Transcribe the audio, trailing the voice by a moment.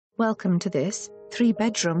Welcome to this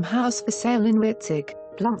 3-bedroom house for sale in Uitsig,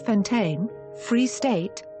 Bloemfontein, Free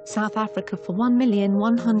State, South Africa for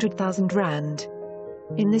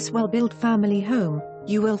R1,100,000. In this well-built family home,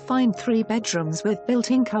 you will find 3 bedrooms with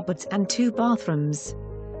built-in cupboards and 2 bathrooms.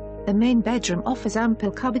 The main bedroom offers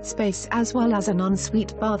ample cupboard space as well as an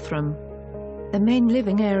ensuite bathroom. The main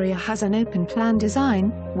living area has an open-plan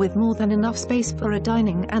design, with more than enough space for a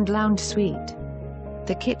dining and lounge suite.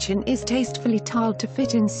 The kitchen is tastefully tiled to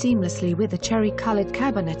fit in seamlessly with the cherry-colored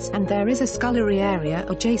cabinets, and there is a scullery area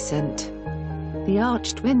adjacent. The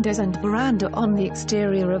arched windows and veranda on the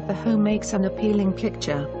exterior of the home makes an appealing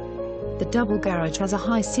picture. The double garage has a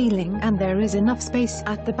high ceiling and there is enough space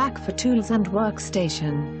at the back for tools and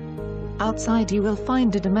workstation. Outside you will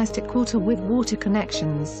find a domestic quarter with water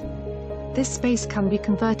connections. This space can be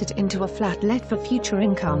converted into a flat let for future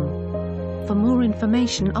income. For more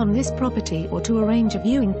information on this property or to arrange a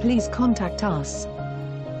viewing, please contact us.